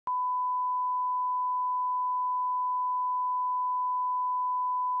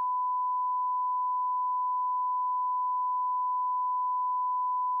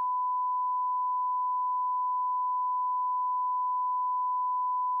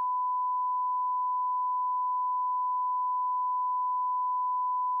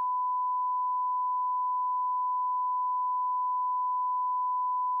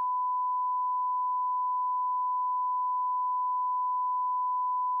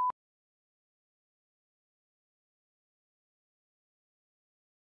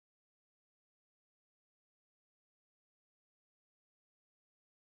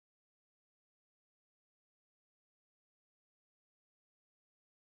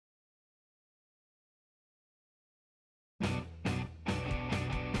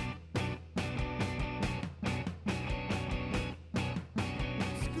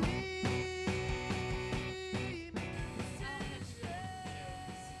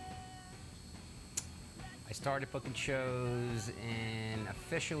I started booking shows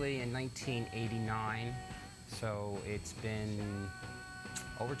officially in 1989, so it's been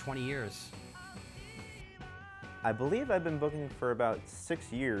over 20 years. I believe I've been booking for about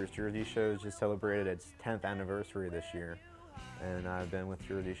 6 years. Jersey Shows just celebrated its 10th anniversary this year, and I've been with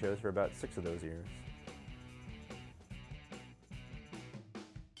Jersey Shows for about 6 of those years.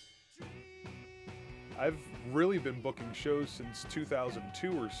 I've really been booking shows since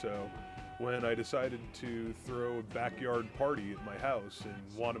 2002 or so, when I decided to throw a backyard party at my house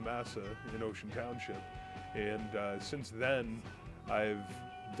in Wanamassa in Ocean Township. And since then, I've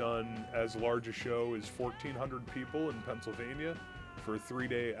done as large a show as 1,400 people in Pennsylvania for a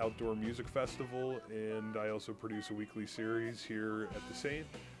 3-day outdoor music festival, and I also produce a weekly series here at the Saint.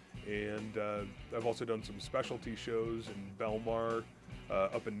 And I've also done some specialty shows in Belmar,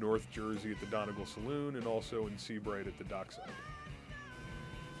 up in North Jersey at the Donegal Saloon, and also in Seabright at the Dockside.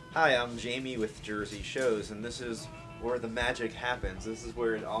 Hi, I'm Jamie with Jersey Shows, and this is where the magic happens. This is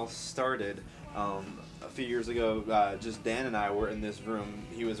where it all started. A few years ago, just Dan and I were in this room.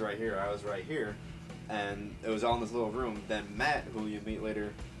 He was right here, I was right here, and it was all in this little room. Then Matt, who you meet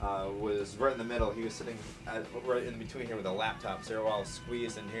later, was right in the middle. He was sitting right in between here with a laptop, so they were all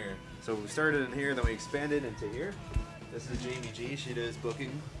squeezed in here. So we started in here, then we expanded into here. This is Jamie G, she does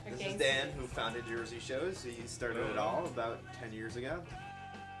booking. This is Dan, who founded Jersey Shows. He started it all about 10 years ago.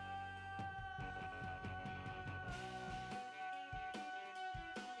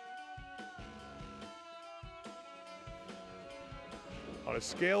 On a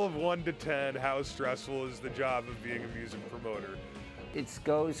scale of 1 to 10, how stressful is the job of being a music promoter? It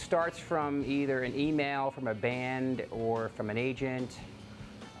starts from either an email from a band or from an agent,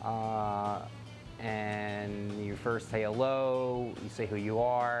 and you first say hello, you say who you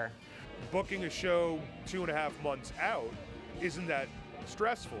are. Booking a show 2.5 months out isn't that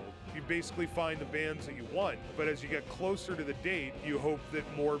stressful. You basically find the bands that you want, but as you get closer to the date, you hope that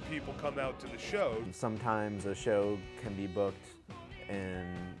more people come out to the show. Sometimes a show can be booked in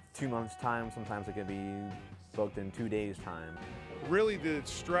 2 months' time, sometimes it can be booked in 2 days' time. Really, the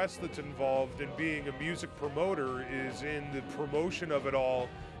stress that's involved in being a music promoter is in the promotion of it all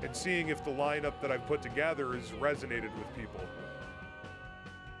and seeing if the lineup that I've put together has resonated with people.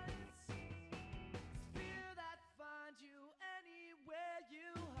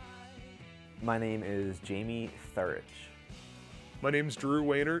 My name is Jamie Thurich. My name's Drew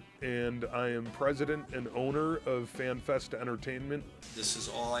Wainert, and I am president and owner of Phanphest Entertainment. This is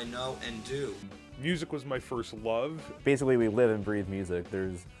all I know and do. Music was my first love. Basically, we live and breathe music.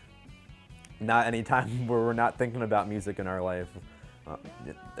 There's not any time where we're not thinking about music in our life.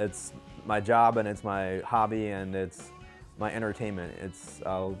 It's my job, and it's my hobby, and it's my entertainment.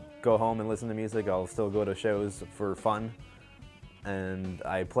 I'll go home and listen to music. I'll still go to shows for fun, and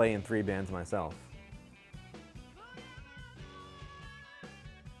I play in 3 bands myself.